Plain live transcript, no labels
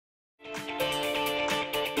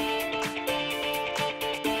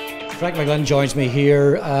Frank McGlynn joins me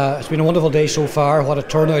here. It's been a wonderful day so far. What a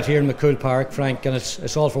turnout here in McCool Park, Frank, and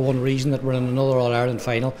it's all for one reason, that we're in another All-Ireland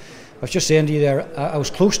final. I was just saying to you there, I was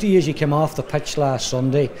close to you as you came off the pitch last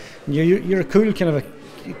Sunday. And you're a cool kind of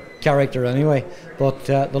a character anyway, but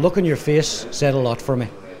the look on your face said a lot for me.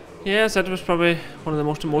 Yeah, I said it was probably one of the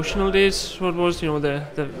most emotional days. So it was,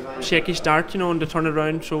 the shaky start, and to turn it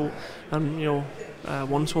around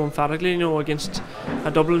won so emphatically, against a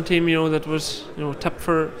Dublin team, that was, tipped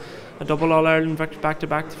for a double All-Ireland victory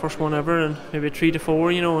back-to-back, the first one ever, and maybe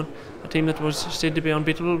 3-4, and a team that was stayed to be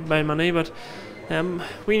unbeatable by many. But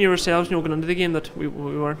we knew ourselves, going into the game, that we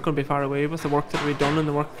weren't going to be far away with the work that we'd done and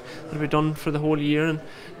the work that we'd done for the whole year, and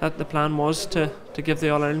that the plan was to give the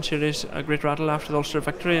All-Ireland series a great rattle after the Ulster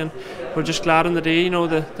victory. And we're just glad on the day,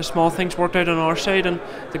 the small things worked out on our side, and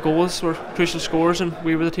the goals were crucial scores, and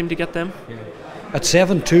we were the team to get them. Yeah. At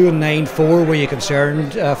 7-2 and 9-4, were you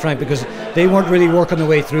concerned, Frank, because they weren't really working their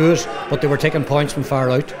way through it, but they were taking points from far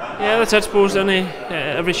out? Yeah, that's it, I suppose.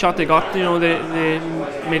 Every shot they got, they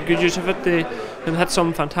made good use of it. They had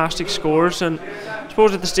some fantastic scores, and I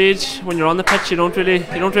suppose at the stage when you're on the pitch, you don't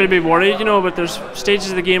really be worried, but there's stages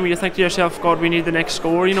of the game where you think to yourself, God, we need the next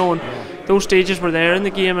score, and those stages were there in the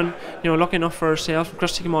game. And lucky enough for ourselves,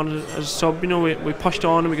 Christy came on as sub, we pushed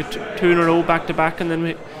on and we got two in a row back to back, and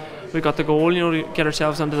then we got the goal, to get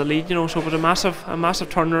ourselves into the lead, so it was a massive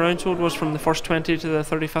turnaround. So it was from the first 20 to the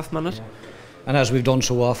 35th minute. Yeah. And as we've done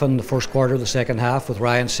so often, the first quarter of the second half with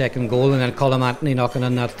Ryan's second goal, and then Colm Anthony knocking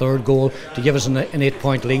in that third goal to give us an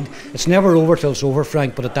 8-point lead. It's never over till it's over,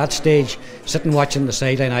 Frank, but at that stage, sitting watching the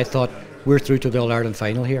sideline, I thought, we're through to the All-Ireland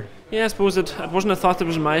final here. Yeah, I suppose it wasn't a thought that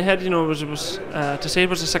was in my head. It was to say it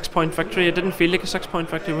was a 6-point victory. It didn't feel like a 6-point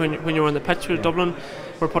victory when you were on the pitch. With Dublin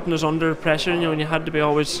were putting us under pressure, and you had to be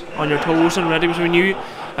always on your toes and ready, because we knew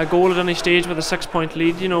a goal at any stage with a 6-point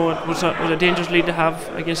lead, it was a dangerous lead to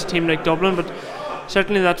have against a team like Dublin. But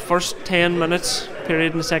certainly that first 10 minutes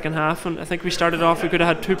period in the second half, and I think we started off, we could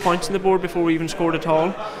have had 2 points on the board before we even scored at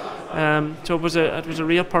all. So it was a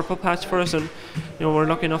real purple patch for us, and we're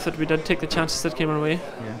lucky enough that we did take the chances that came our way.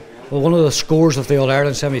 Yeah. Well, one of the scores of the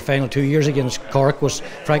All-Ireland semi-final 2 years against Cork was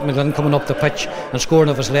Frank McGlynn coming up the pitch and scoring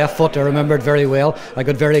off his left foot. I remember it very well. I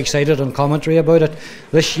got very excited on commentary about it.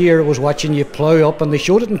 This year I was watching you plough up, and they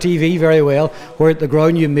showed it on TV very well, where the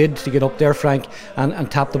ground you made to get up there, Frank, and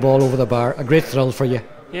tap the ball over the bar. A great thrill for you.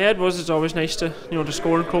 Yeah, it was. It's always nice to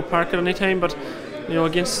score in Croke Park at any time, but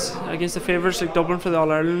against the favourites like Dublin for the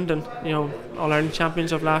All-Ireland, and All-Ireland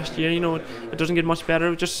champions of last year, it doesn't get much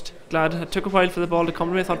better. Just glad it took a while for the ball to come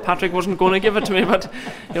to me. I thought Patrick wasn't going to give it to me, but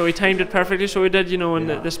he timed it perfectly, so he did. And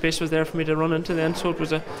the space was there for me to run into the end, so it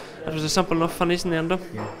was a simple enough finish in the end.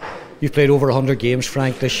 You've played over 100 games,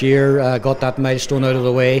 Frank, this year. Got that milestone out of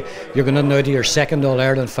the way. You're going now to your second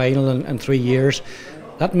All-Ireland final in 3 years.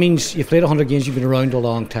 That means you've played 100 games, you've been around a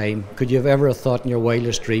long time. Could you have ever thought in your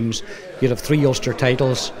wildest dreams you'd have 3 Ulster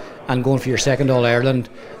titles and going for your second All-Ireland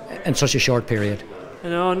in such a short period?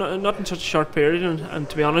 No, not in such a short period, and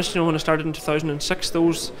to be honest, when I started in 2006,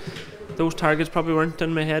 those targets probably weren't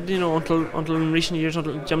in my head, until in recent years,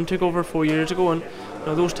 until Jim took over 4 years ago, and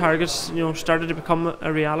those targets, started to become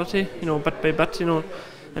a reality, bit by bit,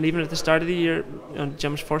 And even at the start of the year,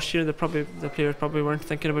 Jim's first year, the players probably weren't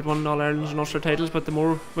thinking about winning All-Irelands and Ulster titles, but the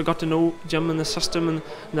more we got to know Jim and the system and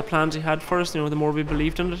the plans he had for us, the more we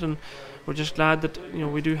believed in it. And we're just glad that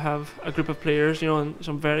we do have a group of players, and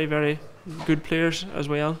some very, very good players as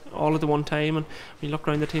well, all at the one time. And when you look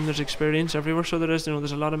around the team, there's experience everywhere. So there is,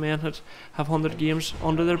 there's a lot of men that have 100 games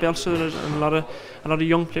under their belt. So there's a lot of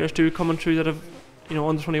young players too coming through that have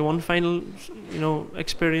under 21 final,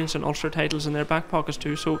 experience and Ulster titles in their back pockets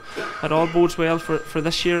too. So it all bodes well for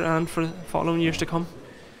this year and for the following years to come.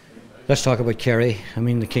 Let's talk about Kerry. I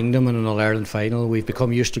mean, the Kingdom in an All-Ireland final. We've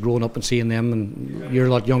become used to growing up and seeing them, and you're a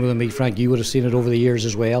lot younger than me, Frank. You would have seen it over the years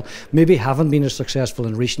as well. Maybe haven't been as successful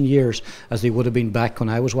in recent years as they would have been back when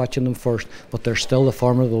I was watching them first, but they're still the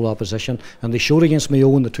formidable opposition, and they showed against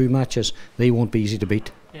Mayo in the 2 matches they won't be easy to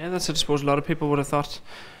beat. Yeah, that's it. I suppose a lot of people would have thought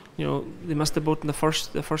they missed the boat in the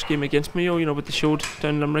first game against Mayo, but they showed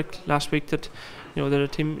down Limerick last week that they're a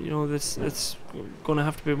team that's going to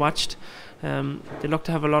have to be watched. They look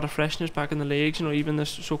to have a lot of freshness back in the legs. even the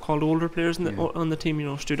so-called older players on the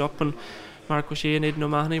team stood up, and Mark O'Shea and Aidan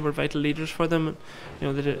O'Mahony were vital leaders for them.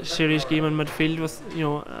 They did a serious game in midfield with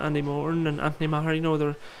Andy Moran and Anthony Maher.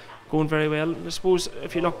 They're going very well. I suppose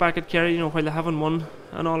if you look back at Kerry, while they haven't won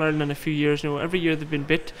an All-Ireland in a few years, every year they've been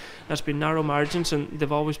bit. That's been narrow margins, and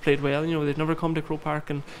they've always played well. They've never come to Croke Park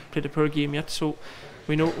and played a poor game yet. So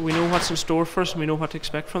we know what's in store for us, and we know what to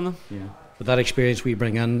expect from them. Yeah. With that experience we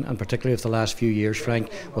bring in, and particularly with the last few years,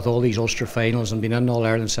 Frank, with all these Ulster finals and being in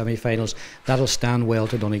All-Ireland semi-finals, that'll stand well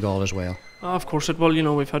to Donegal as well. Of course it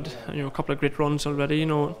will. We've had a couple of great runs already.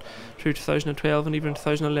 Through 2012 and even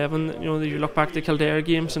 2011. You look back at the Kildare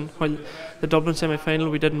games, and while the Dublin semi-final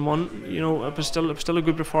we didn't win, it was still a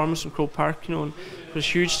good performance in Croke Park. And there's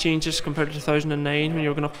huge changes compared to 2009 when you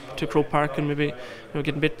were going up to Croke Park and maybe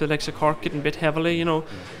getting bit by the likes of Cork, getting bit heavily.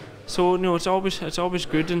 So it's always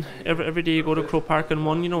good, and every day you go to Croke Park and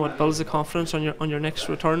win, it builds the confidence on your next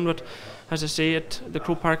return. But as I say, at the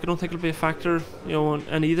Croke Park, I don't think it'll be a factor,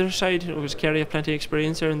 on either side. Because Kerry have plenty of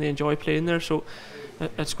experience there and they enjoy playing there, so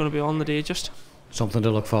it's going to be on the day. Just something to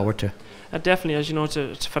look forward to. It definitely is.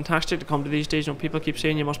 It's fantastic to come to these days. People keep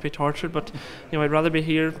saying you must be tortured, but I'd rather be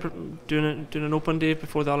here doing an open day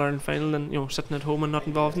before the All-Ireland final than sitting at home and not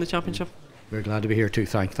involved in the championship. We're glad to be here too.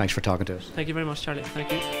 Thanks for talking to us. Thank you very much, Charlie.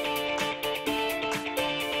 Thank you.